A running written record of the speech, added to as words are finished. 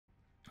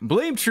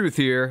Blame Truth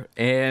here,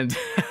 and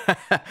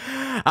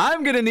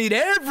I'm gonna need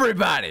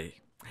everybody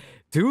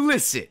to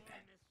listen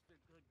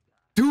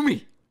to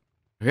me.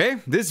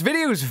 Okay? This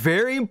video is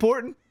very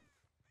important.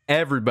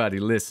 Everybody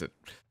listen.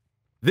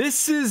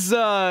 This is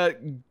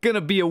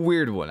gonna be a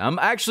weird one. I'm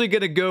actually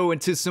gonna go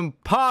into some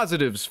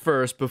positives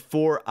first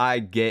before I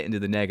get into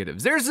the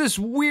negatives. There's this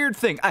weird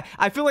thing.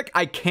 I feel like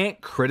I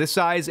can't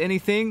criticize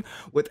anything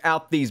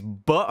without these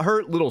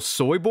butthurt little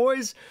soy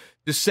boys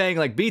just saying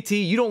like,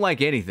 BT, you don't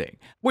like anything.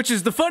 Which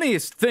is the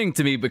funniest thing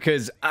to me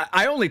because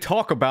I only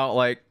talk about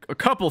like a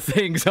couple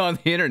things on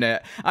the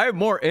internet. I have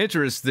more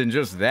interest than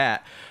just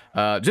that.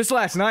 Just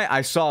last night,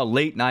 I saw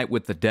Late Night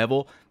with the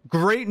Devil.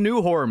 Great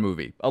new horror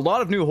movie. A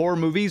lot of new horror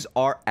movies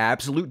are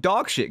absolute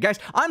dog shit. Guys,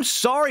 I'm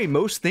sorry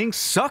most things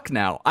suck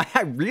now.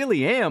 I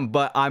really am,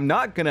 but I'm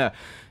not gonna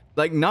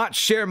not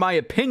share my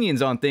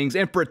opinions on things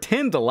and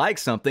pretend to like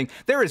something.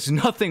 There is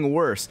nothing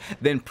worse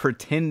than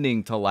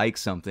pretending to like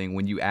something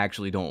when you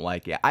actually don't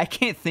like it. I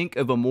can't think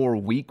of a more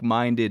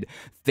weak-minded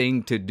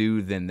thing to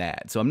do than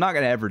that. So I'm not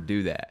going to ever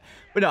do that.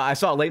 But no, I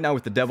saw Late Night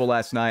with the Devil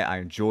last night. I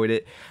enjoyed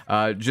it.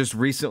 Just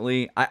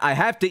recently, I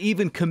have to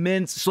even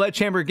commend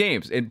Sledgehammer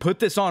Games and put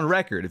this on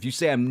record. If you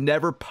say I'm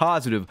never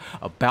positive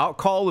about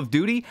Call of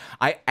Duty,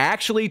 I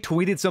actually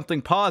tweeted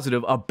something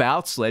positive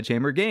about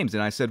Sledgehammer Games.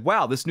 And I said,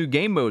 wow, this new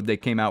game mode they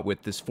came out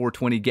with, this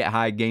 420 Get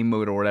High game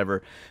mode or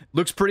whatever,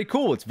 looks pretty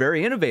cool. It's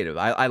very innovative.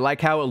 I like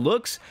how it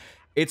looks.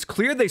 It's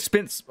clear they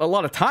spent a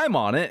lot of time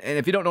on it, and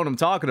if you don't know what I'm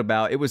talking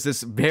about, it was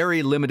this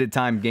very limited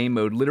time game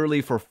mode,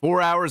 literally for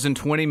 4 hours and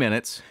 20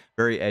 minutes.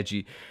 Very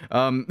edgy.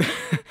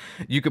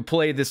 You could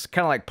play this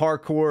kind of like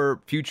parkour,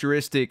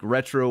 futuristic,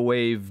 retro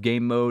wave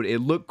game mode. It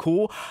looked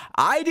cool.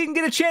 I didn't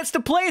get a chance to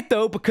play it,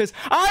 though, because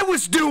I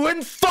was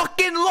doing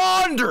fucking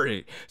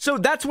laundry! So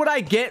that's what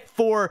I get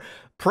for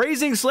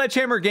praising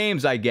Sledgehammer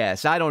Games, I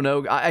guess. I don't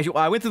know.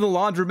 I went to the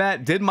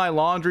laundromat, did my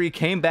laundry,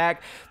 came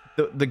back,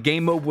 the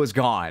game mode was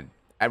gone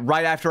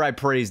right after I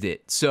praised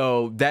it.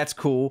 So that's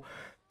cool.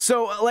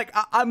 So, like,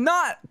 I'm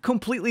not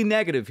completely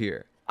negative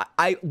here.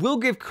 I will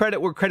give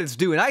credit where credit's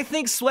due. And I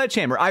think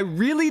Sledgehammer, I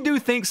really do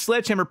think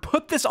Sledgehammer,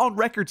 put this on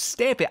record,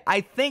 stamp it.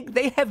 I think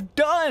they have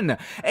done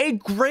a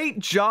great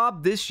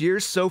job this year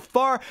so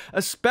far,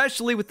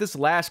 especially with this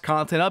last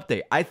content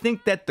update. I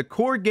think that the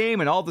core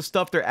game and all the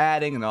stuff they're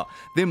adding and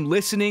them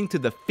listening to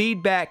the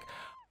feedback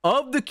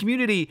of the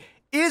community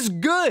is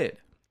good.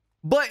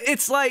 But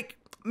it's like,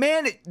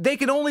 man, they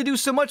can only do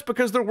so much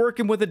because they're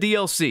working with a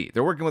DLC.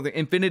 They're working with the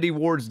Infinity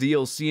Ward's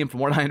DLC, and from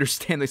what I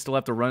understand, they still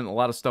have to run a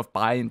lot of stuff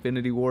by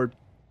Infinity Ward.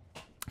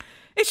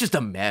 It's just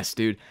a mess,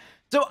 dude.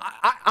 So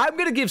I'm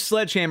going to give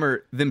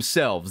Sledgehammer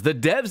themselves, the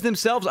devs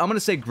themselves, I'm going to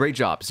say great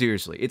job,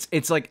 seriously.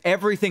 It's like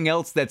everything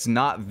else that's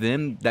not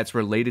them that's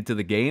related to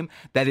the game,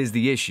 that is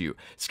the issue.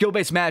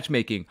 Skill-based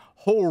matchmaking,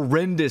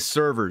 horrendous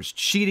servers,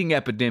 cheating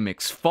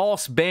epidemics,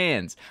 false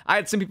bans. I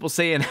had some people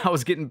saying I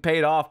was getting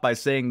paid off by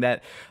saying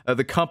that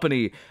the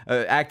company,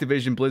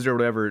 Activision, Blizzard, or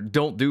whatever,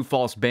 don't do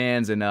false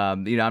bans, and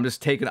you know,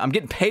 I'm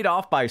getting paid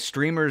off by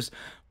streamers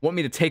want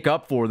me to take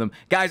up for them.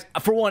 Guys,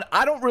 for one,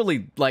 I don't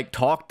really like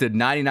talk to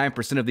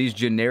 99% of these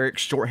generic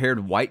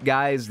short-haired white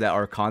guys that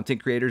are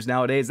content creators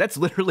nowadays. That's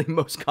literally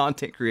most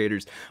content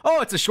creators. Oh,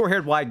 it's a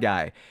short-haired white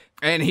guy,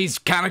 and he's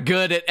kind of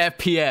good at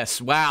FPS.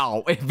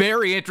 Wow,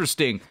 very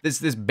interesting. This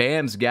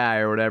Bams guy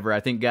or whatever, I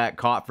think got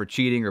caught for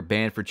cheating or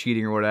banned for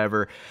cheating or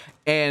whatever,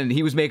 and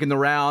he was making the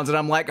rounds, and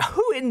I'm like,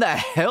 who in the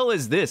hell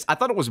is this? I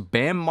thought it was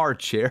Bam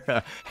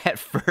Margera at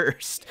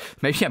first.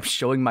 Maybe I'm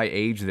showing my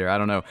age there, I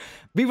don't know.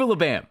 Viva la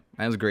Bam.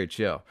 That was a great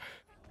show.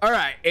 All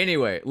right,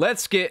 anyway,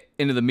 let's get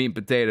into the meat and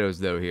potatoes,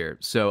 though, here.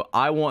 So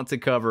I want to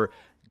cover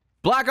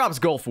Black Ops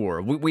Gulf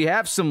War. We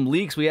have some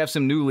leaks. We have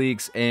some new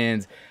leaks,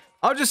 and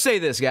I'll just say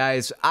this,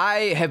 guys.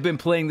 I have been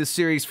playing this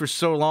series for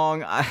so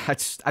long. I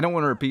don't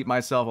want to repeat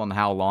myself on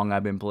how long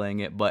I've been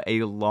playing it, but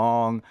a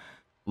long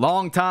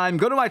time.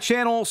 Go to my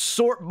channel,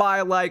 sort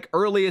by, like,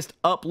 earliest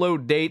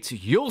upload dates.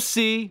 You'll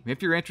see.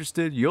 If you're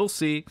interested, you'll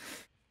see.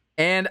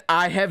 And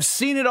I have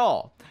seen it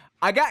all.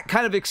 I got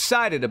kind of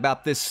excited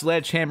about this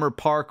Sledgehammer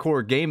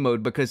parkour game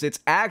mode because it's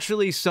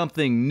actually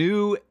something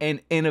new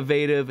and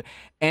innovative,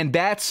 and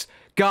that's,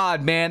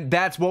 God, man,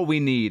 that's what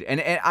we need.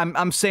 And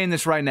I'm saying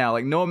this right now,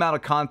 like, no amount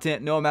of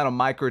content, no amount of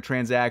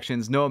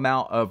microtransactions, no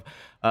amount of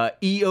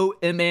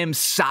EOMM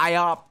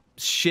PSYOP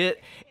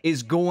shit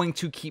is going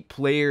to keep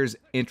players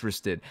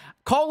interested.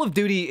 Call of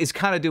Duty is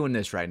kind of doing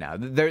this right now.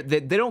 They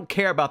don't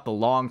care about the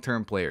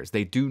long-term players.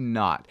 They do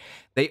not.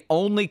 They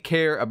only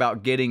care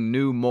about getting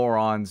new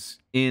morons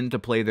in to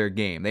play their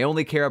game. They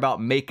only care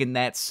about making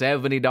that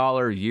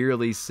 $70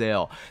 yearly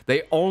sale.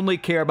 They only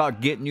care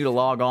about getting you to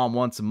log on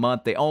once a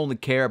month. They only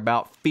care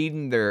about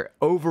feeding their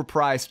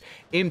overpriced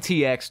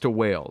MTX to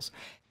whales.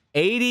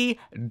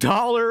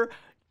 $80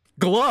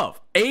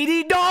 glove.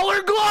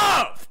 $80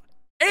 glove!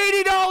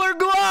 $80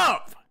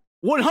 glove!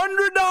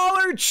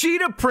 $100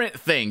 cheetah print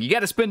thing. You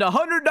got to spend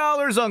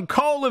 $100 on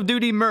Call of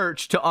Duty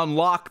merch to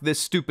unlock this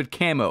stupid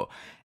camo.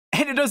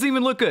 And it doesn't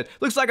even look good.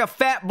 Looks like a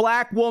fat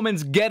black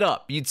woman's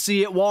getup you'd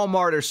see at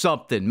Walmart or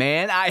something,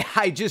 man.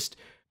 I just...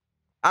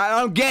 I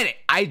don't get it.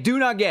 I do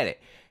not get it.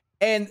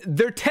 And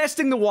they're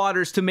testing the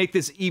waters to make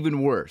this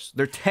even worse.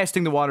 They're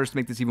testing the waters to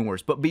make this even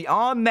worse. But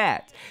beyond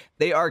that,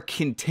 they are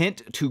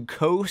content to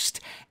coast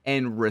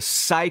and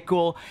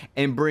recycle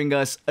and bring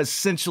us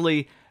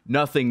essentially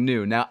nothing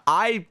new. Now,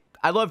 I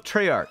love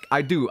Treyarch.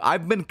 I do.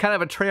 I've been kind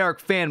of a Treyarch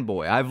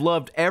fanboy. I've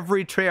loved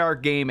every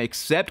Treyarch game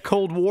except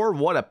Cold War.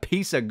 What a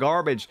piece of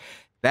garbage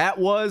that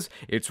was.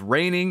 It's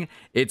raining.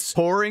 It's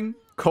pouring.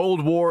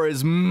 Cold War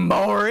is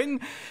boring.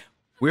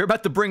 We're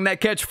about to bring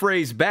that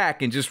catchphrase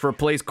back and just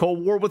replace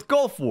Cold War with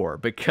Gulf War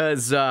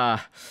because,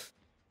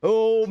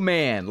 oh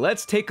man,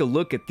 let's take a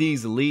look at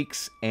these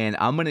leaks and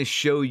I'm going to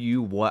show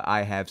you what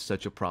I have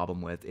such a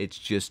problem with. It's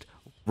just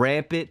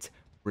rampant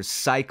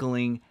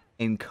recycling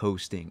and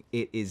coasting.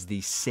 It is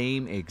the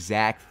same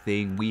exact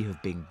thing we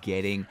have been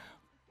getting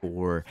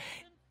for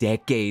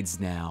decades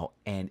now,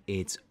 and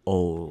it's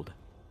old.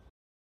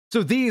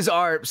 So these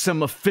are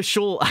some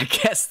official, I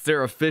guess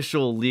they're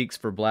official leaks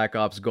for Black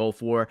Ops Gulf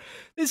War.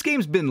 This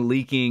game's been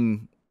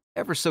leaking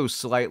ever so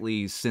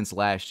slightly since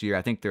last year.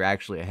 I think they're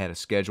actually ahead of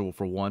schedule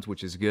for once,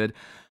 which is good.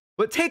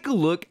 But take a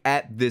look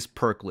at this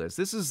perk list.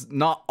 This is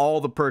not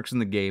all the perks in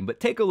the game, but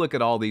take a look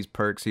at all these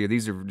perks here.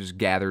 These are just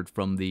gathered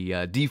from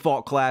the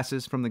default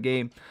classes from the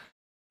game.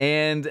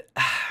 And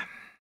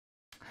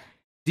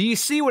do you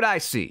see what I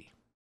see?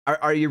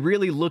 Are you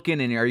really looking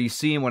and are you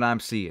seeing what I'm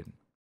seeing?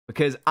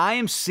 Because I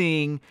am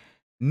seeing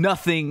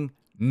nothing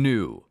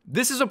new.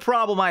 This is a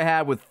problem I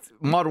have with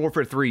Modern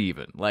Warfare 3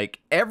 even. Like,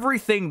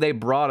 everything they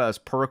brought us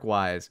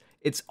perk-wise,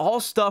 it's all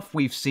stuff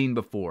we've seen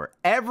before.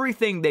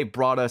 Everything they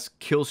brought us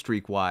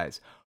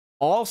kill-streak-wise,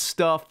 all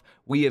stuff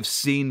we have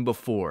seen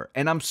before.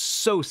 And I'm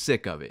so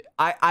sick of it.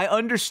 I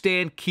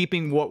understand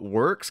keeping what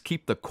works,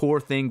 keep the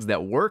core things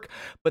that work,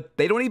 but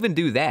they don't even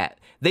do that.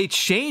 They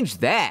change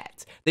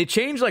that. They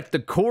change, like, the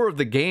core of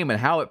the game and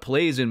how it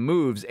plays and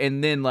moves,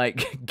 and then,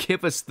 like,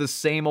 give us the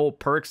same old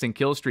perks and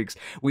kill streaks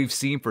we've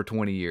seen for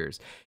 20 years.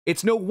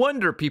 It's no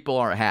wonder people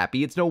aren't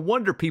happy. It's no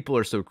wonder people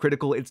are so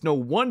critical. It's no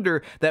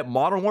wonder that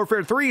Modern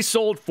Warfare 3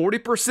 sold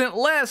 40%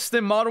 less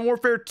than Modern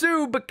Warfare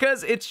 2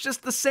 because it's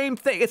just the same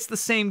thing. It's the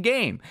same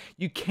game.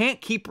 You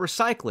can't keep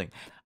recycling.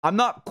 I'm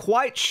not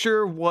quite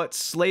sure what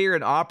Slayer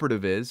and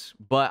Operative is,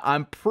 but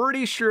I'm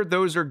pretty sure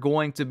those are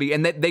going to be,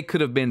 and they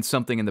could have been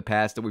something in the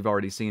past that we've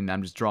already seen, and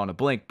I'm just drawing a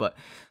blank, but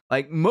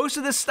like most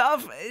of this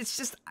stuff,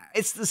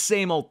 it's the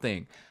same old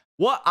thing.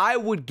 What I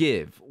would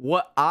give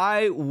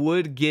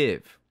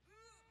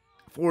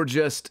for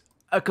just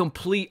a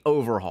complete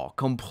overhaul,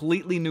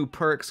 completely new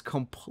perks,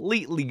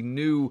 completely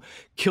new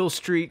kill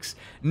streaks,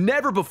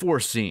 never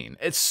before seen.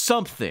 It's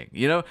something,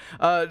 you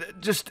know,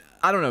 just,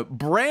 I don't know,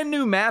 brand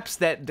new maps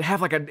that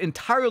have like an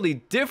entirely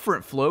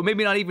different flow,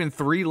 maybe not even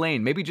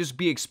 3-lane, maybe just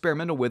be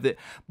experimental with it,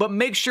 but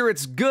make sure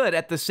it's good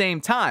at the same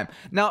time.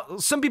 Now,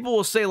 some people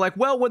will say like,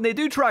 well, when they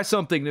do try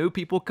something new,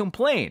 people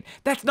complain.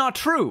 That's not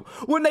true.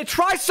 When they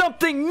try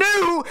something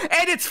new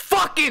and it's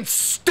fucking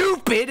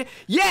stupid,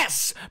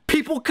 yes,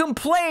 people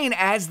complain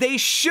as they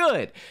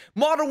should.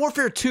 Modern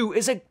Warfare 2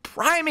 is a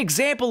prime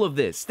example of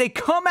this. They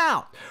come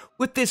out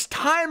with this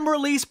time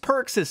release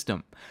perk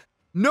system.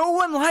 No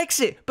one likes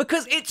it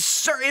because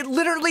it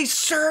literally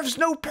serves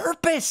no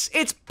purpose.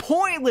 It's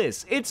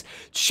pointless. It's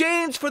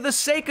change for the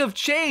sake of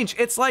change.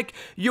 It's like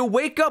you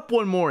wake up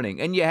one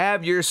morning and you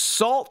have your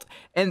salt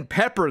and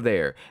pepper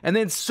there, and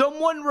then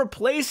someone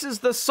replaces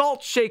the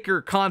salt shaker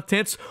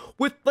contents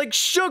with like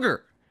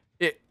sugar,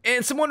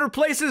 and someone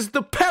replaces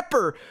the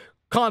pepper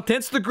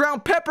contents, the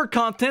ground pepper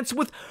contents,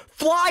 with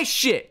fly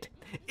shit.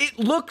 It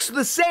looks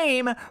the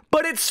same,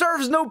 but it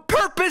serves no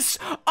purpose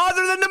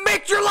other than to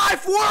make your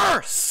life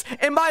worse.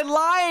 Am I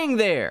lying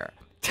there?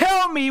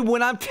 Tell me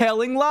when I'm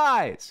telling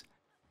lies.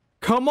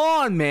 Come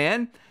on,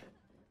 man.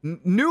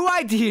 New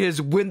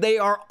ideas when they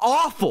are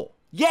awful.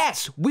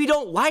 Yes, we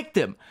don't like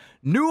them.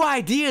 New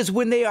ideas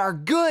when they are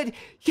good.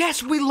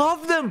 Yes, we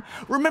love them.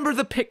 Remember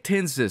the Pick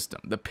 10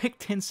 system. The Pick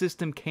 10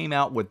 system came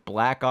out with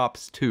Black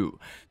Ops 2.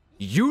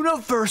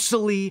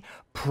 Universally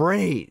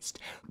praised.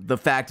 The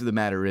fact of the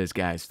matter is,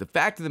 guys,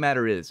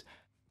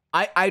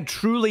 I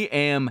truly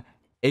am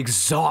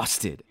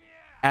exhausted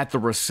at the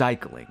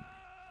recycling.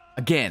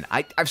 Again,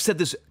 I've said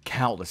this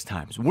countless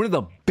times. One of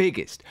the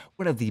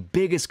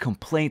biggest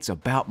complaints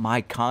about my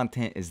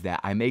content is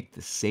that I make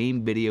the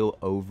same video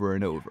over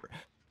and over.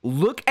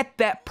 Look at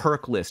that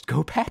perk list.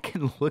 Go back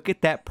and look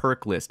at that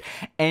perk list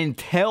and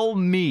tell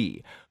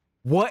me,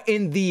 what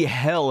in the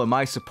hell am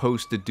I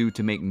supposed to do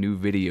to make new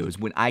videos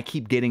when I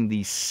keep getting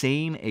the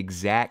same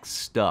exact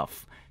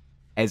stuff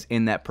as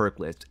in that perk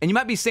list? And you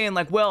might be saying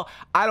like, well,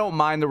 I don't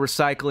mind the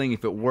recycling.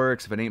 If it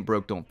works, if it ain't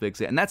broke, don't fix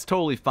it. And that's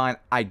totally fine.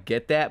 I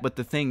get that. But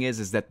the thing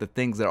is that the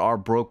things that are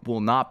broke will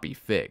not be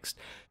fixed.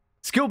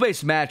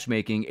 Skill-based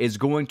matchmaking is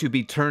going to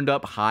be turned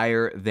up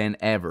higher than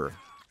ever.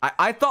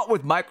 I thought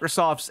with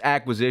Microsoft's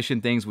acquisition,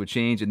 things would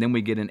change, and then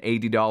we get an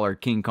 $80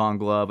 King Kong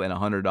glove and a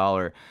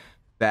 $100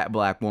 Fat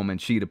Black Woman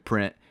cheetah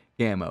print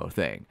camo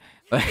thing.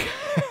 Like,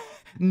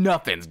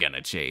 Nothing's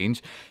gonna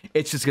change.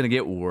 It's just gonna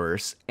get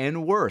worse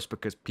and worse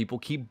because people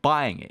keep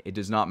buying it. It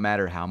does not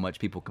matter how much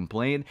people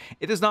complain.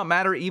 It does not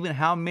matter even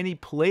how many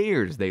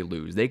players they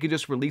lose. They could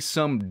just release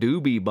some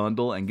doobie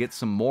bundle and get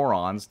some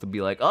morons to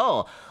be like,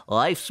 oh, well,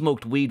 I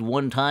smoked weed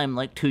one time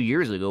like 2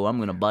 years ago. I'm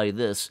gonna buy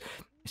this.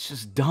 It's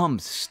just dumb,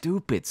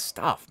 stupid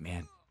stuff,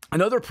 man.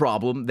 Another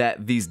problem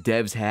that these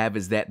devs have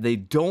is that they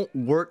don't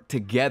work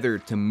together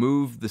to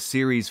move the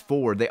series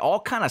forward. They all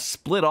kind of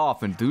split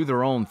off and do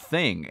their own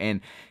thing.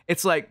 And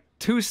it's like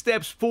 2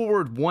 steps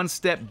forward, 1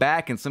 step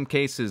back. In some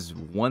cases,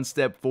 1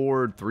 step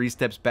forward, 3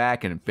 steps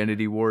back. And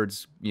Infinity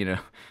Ward's, you know,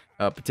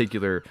 a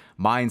particular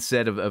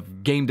mindset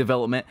of game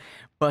development.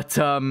 But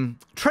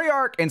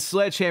Treyarch and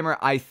Sledgehammer,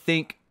 I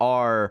think,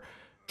 are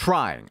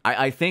trying.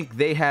 I think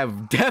they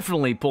have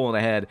definitely pulling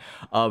ahead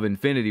of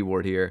Infinity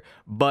Ward here.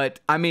 But,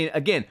 I mean,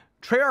 again,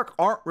 Treyarch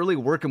aren't really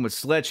working with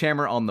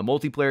Sledgehammer on the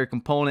multiplayer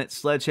component.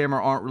 Sledgehammer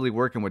aren't really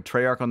working with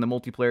Treyarch on the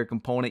multiplayer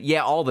component.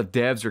 Yeah, all the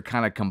devs are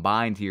kind of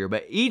combined here,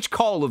 but each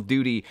Call of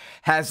Duty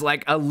has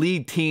like a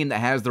lead team that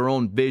has their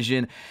own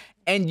vision,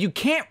 and you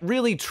can't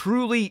really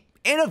truly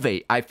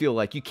innovate, I feel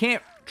like. You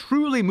can't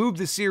truly move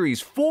the series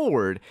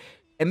forward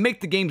and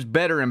make the games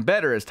better and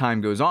better as time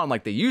goes on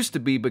like they used to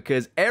be,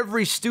 because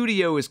every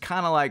studio is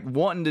kind of like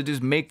wanting to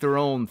just make their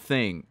own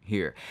thing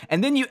here.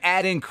 And then you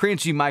add in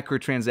cringy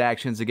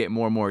microtransactions that get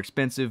more and more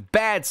expensive,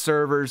 bad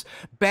servers,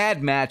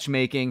 bad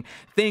matchmaking,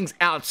 things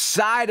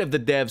outside of the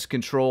devs'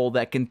 control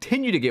that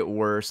continue to get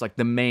worse, like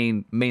the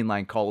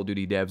mainline Call of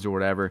Duty devs or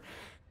whatever.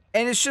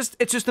 And it's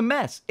just a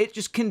mess. It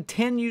just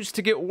continues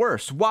to get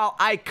worse. While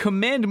I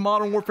commend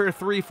Modern Warfare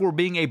 3 for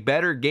being a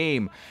better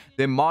game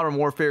than Modern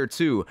Warfare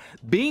 2,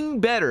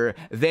 being better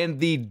than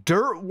the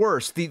dirt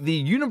worst, the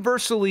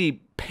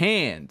universally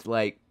panned,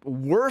 like,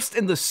 worst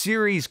in the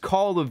series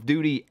Call of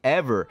Duty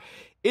ever,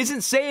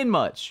 isn't saying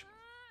much.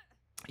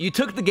 You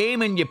took the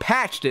game and you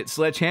patched it,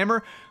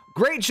 Sledgehammer.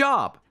 Great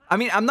job. I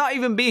mean, I'm not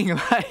even being,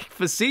 like,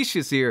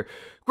 facetious here.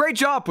 Great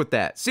job with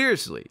that.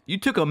 Seriously. You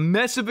took a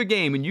mess of a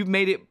game and you've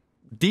made it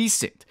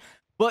decent,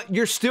 but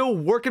you're still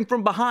working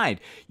from behind.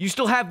 You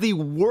still have the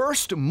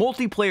worst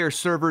multiplayer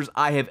servers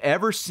I have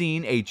ever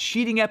seen, a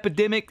cheating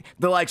epidemic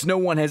the likes no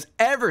one has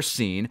ever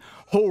seen,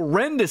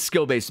 horrendous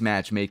skill-based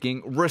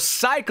matchmaking,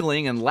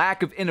 recycling, and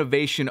lack of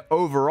innovation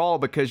overall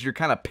because you're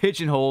kind of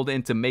pigeonholed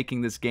into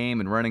making this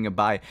game and running it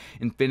by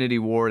Infinity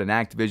Ward and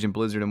Activision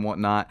Blizzard and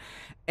whatnot.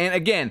 And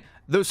again,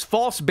 those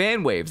false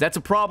ban waves, that's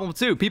a problem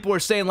too. People are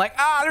saying like,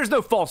 there's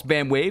no false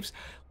ban waves.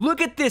 Look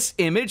at this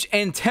image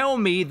and tell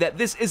me that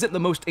this isn't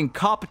the most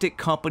incompetent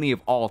company of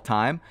all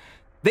time.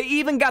 They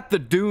even got the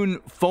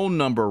Dune phone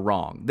number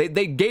wrong.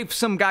 They gave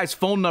some guy's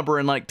phone number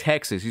in like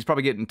Texas. He's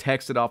probably getting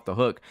texted off the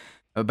hook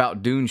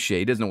about Dune shit.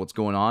 He doesn't know what's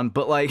going on.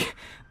 But like,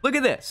 look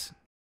at this.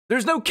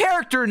 There's no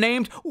character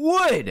named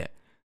Wood.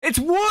 It's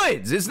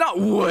Woods. It's not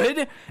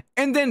Wood.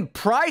 And then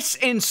Price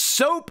and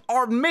Soap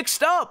are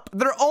mixed up.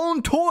 Their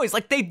own toys.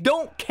 Like, they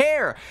don't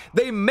care.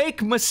 They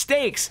make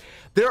mistakes.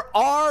 There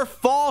are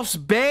false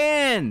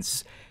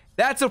bans.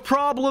 That's a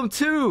problem,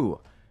 too.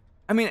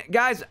 I mean,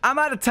 guys, I'm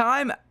out of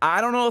time. I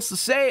don't know what else to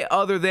say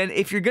other than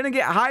if you're going to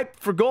get hyped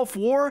for Gulf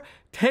War,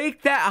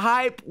 take that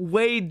hype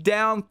way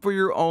down for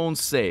your own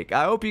sake.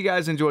 I hope you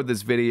guys enjoyed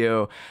this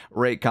video.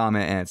 Rate,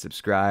 comment, and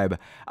subscribe.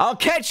 I'll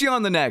catch you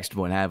on the next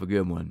one. Have a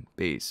good one.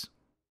 Peace.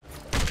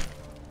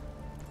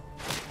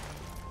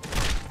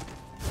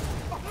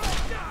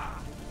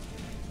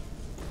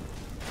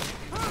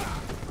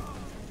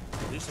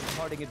 Some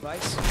parting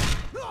advice?